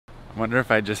Wonder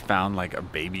if I just found like a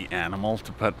baby animal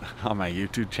to put on my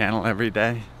YouTube channel every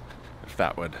day, if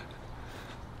that would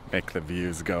make the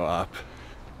views go up.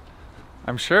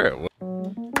 I'm sure it would.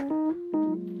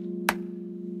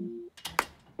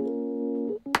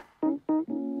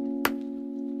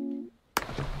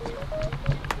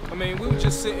 I mean, we were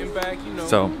just sitting back, you know.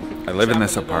 So, I live in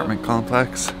this apartment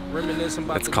complex.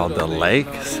 It's called the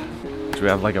Lakes. We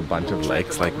have like a bunch of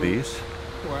lakes like these,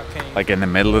 like in the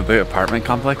middle of the apartment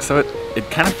complex. So it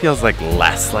kind of feels like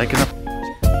less like an.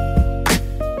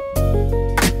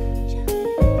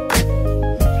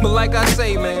 But like I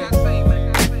say, man,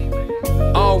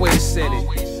 always said it.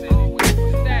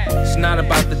 It's not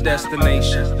about the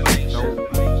destination.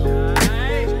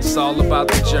 It's all about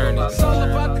the journey.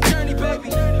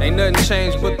 Ain't nothing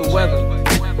changed but the weather.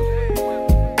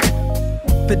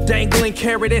 The dangling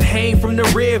carrot it hang from the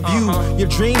rear view. Your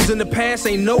dreams in the past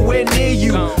ain't nowhere near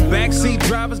you. Backseat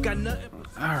drivers got nothing.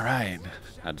 All right,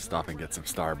 had to stop and get some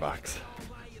Starbucks.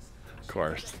 Of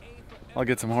course, I'll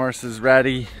get some horses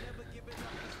ready.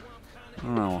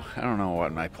 I don't know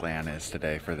what my plan is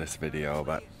today for this video,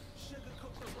 but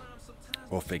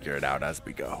we'll figure it out as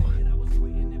we go.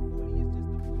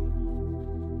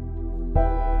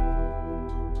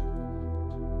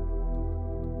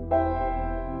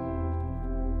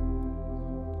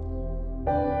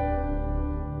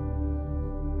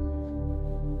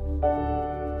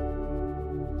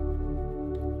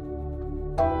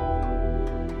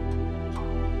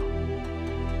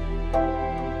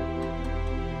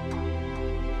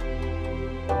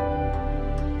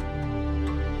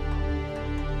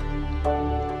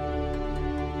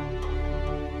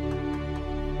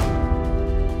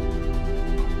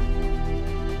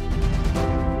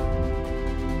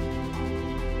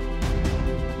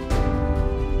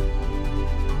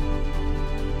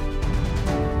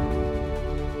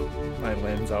 My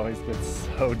lens always gets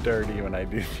so dirty when I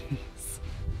do these.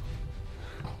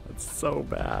 It's so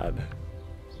bad.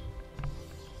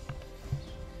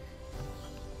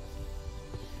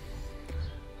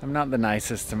 I'm not the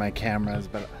nicest to my cameras,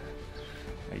 but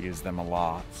I use them a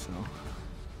lot, so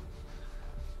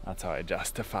that's how I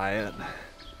justify it.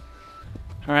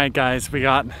 All right, guys, we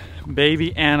got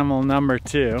baby animal number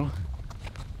 2.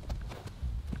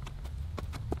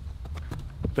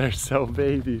 They're so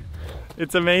baby.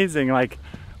 It's amazing, like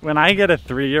when I get a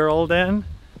 3-year-old in,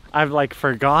 I've like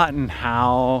forgotten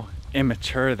how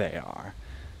immature they are.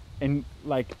 And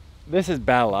like, this is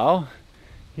Bello.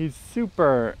 He's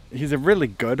a really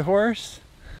good horse.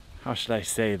 How should I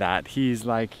say that? He's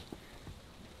like,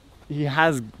 he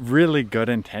has really good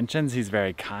intentions. He's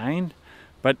very kind,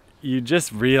 but you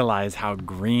just realize how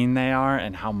green they are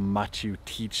and how much you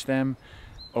teach them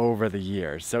over the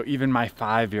years. So even my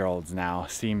 5-year-olds now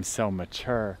seem so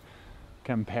mature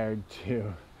compared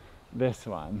to this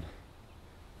one.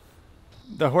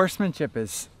 The horsemanship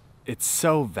it's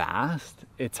so vast,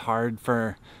 it's hard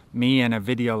for me in a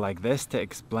video like this to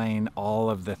explain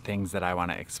all of the things that I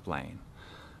want to explain.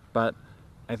 But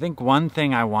I think one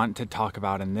thing I want to talk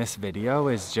about in this video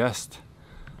is just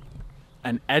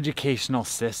an educational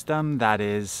system that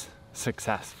is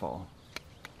successful.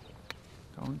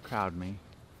 Don't crowd me.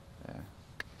 There.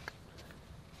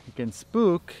 He can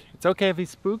spook. It's okay if he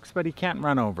spooks, but he can't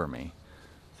run over me.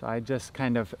 So I just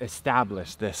kind of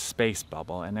establish this space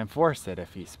bubble and enforce it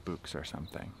if he spooks or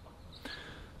something.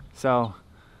 So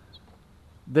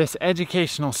this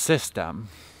educational system,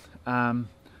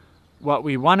 what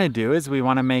we want to do is we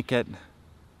want to make it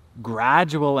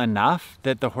gradual enough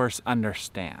that the horse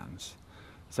understands.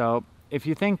 So if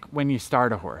you think when you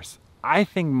start a horse, I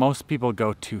think most people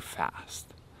go too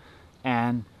fast.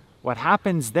 And what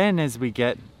happens then is we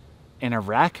get in a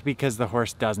wreck because the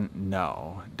horse doesn't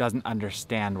know, doesn't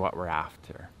understand what we're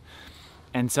after.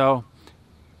 And so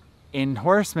in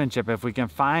horsemanship, if we can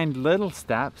find little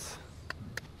steps,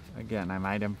 again, I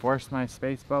might enforce my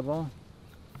space bubble.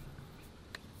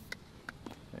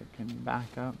 Can you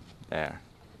back up? There.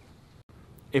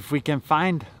 If we can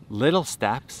find little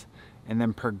steps and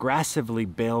then progressively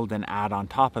build and add on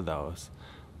top of those,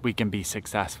 we can be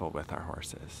successful with our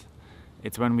horses.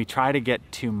 It's when we try to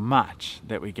get too much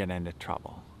that we get into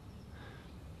trouble.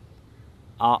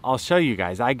 I'll show you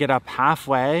guys. I get up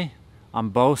halfway on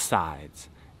both sides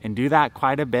and do that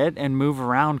quite a bit and move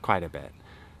around quite a bit.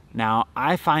 Now,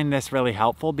 I find this really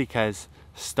helpful because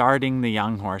starting the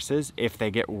young horses, if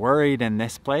they get worried in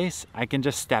this place, I can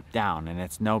just step down and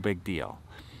it's no big deal.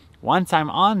 Once I'm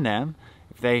on them,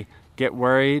 if they get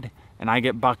worried and I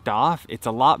get bucked off, it's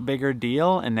a lot bigger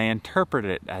deal and they interpret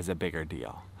it as a bigger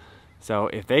deal. So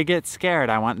if they get scared,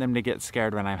 I want them to get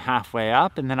scared when I'm halfway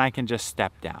up and then I can just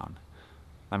step down.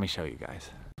 Let me show you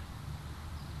guys.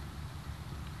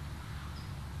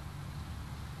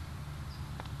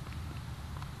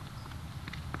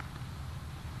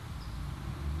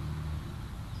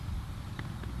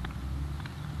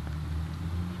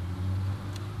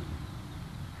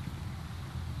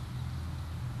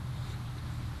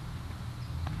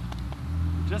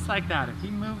 Just like that. If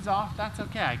he moves off, that's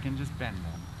okay. I can just bend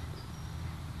him.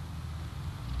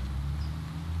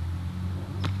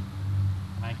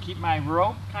 And I keep my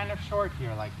rope kind of short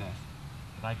here like this.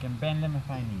 But I can bend him if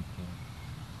I need to.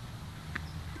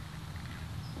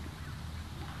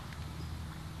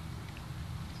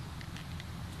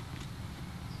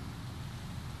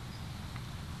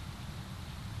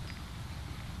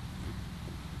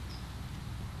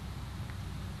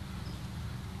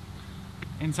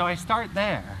 And so I start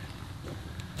there.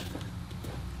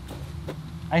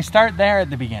 I start there at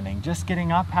the beginning, just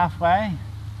getting up halfway.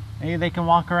 Maybe they can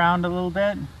walk around a little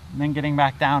bit, and then getting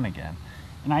back down again.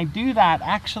 And I do that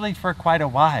actually for quite a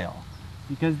while,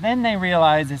 because then they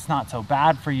realize it's not so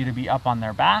bad for you to be up on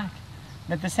their back.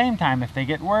 And at the same time, if they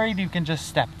get worried, you can just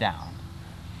step down.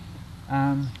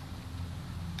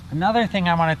 Another thing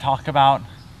I want to talk about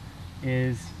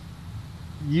is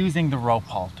using the rope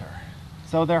halter.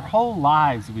 So their whole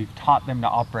lives we've taught them to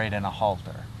operate in a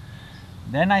halter.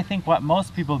 Then I think what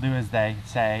most people do is they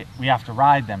say, we have to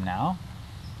ride them now.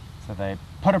 So they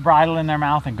put a bridle in their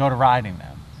mouth and go to riding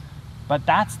them. But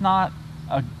that's not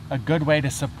a good way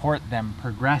to support them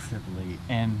progressively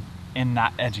in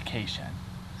that education.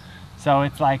 So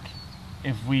it's like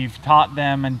if we've taught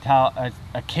them until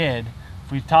a kid,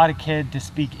 if we've taught a kid to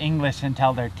speak English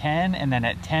until they're 10, and then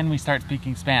at 10 we start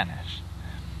speaking Spanish.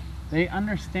 They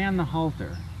understand the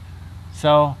halter.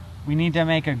 So we need to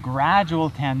make a gradual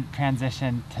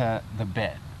transition to the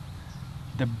bit.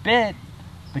 The bit,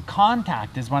 the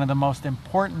contact, is one of the most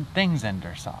important things in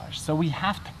dressage. So we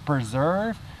have to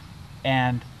preserve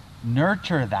and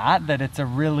nurture that it's a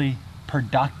really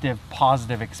productive,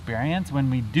 positive experience when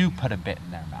we do put a bit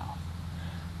in their mouth.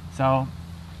 So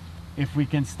if we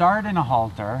can start in a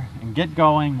halter and get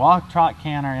going, walk, trot,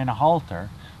 canter in a halter,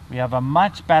 we have a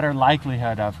much better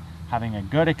likelihood of having a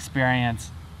good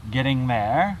experience getting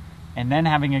there, and then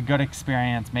having a good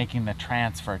experience making the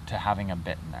transfer to having a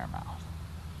bit in their mouth.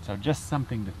 So just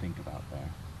something to think about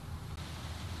there.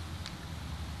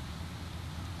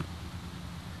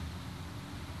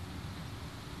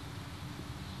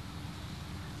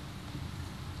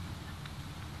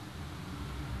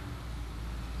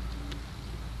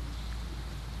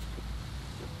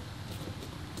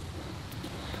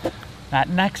 That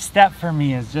next step for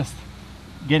me is just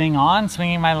getting on,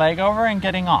 swinging my leg over, and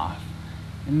getting off.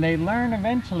 And they learn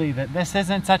eventually that this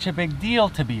isn't such a big deal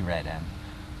to be ridden.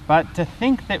 But to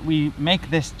think that we make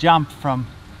this jump from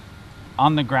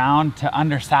on the ground to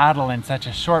under saddle in such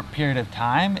a short period of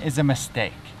time is a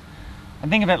mistake. I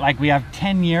think of it like we have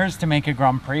 10 years to make a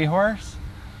Grand Prix horse.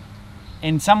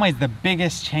 In some ways, the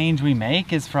biggest change we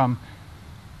make is from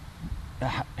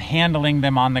handling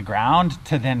them on the ground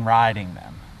to then riding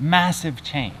them. Massive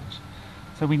change.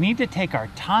 So we need to take our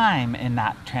time in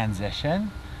that transition,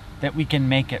 that we can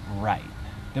make it right,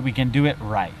 that we can do it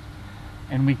right.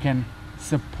 And we can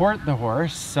support the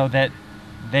horse so that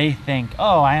they think,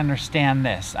 oh, I understand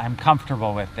this, I'm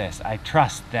comfortable with this, I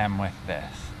trust them with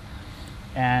this.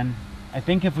 And I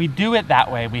think if we do it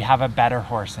that way, we have a better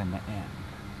horse in the end.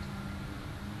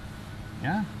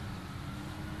 Yeah?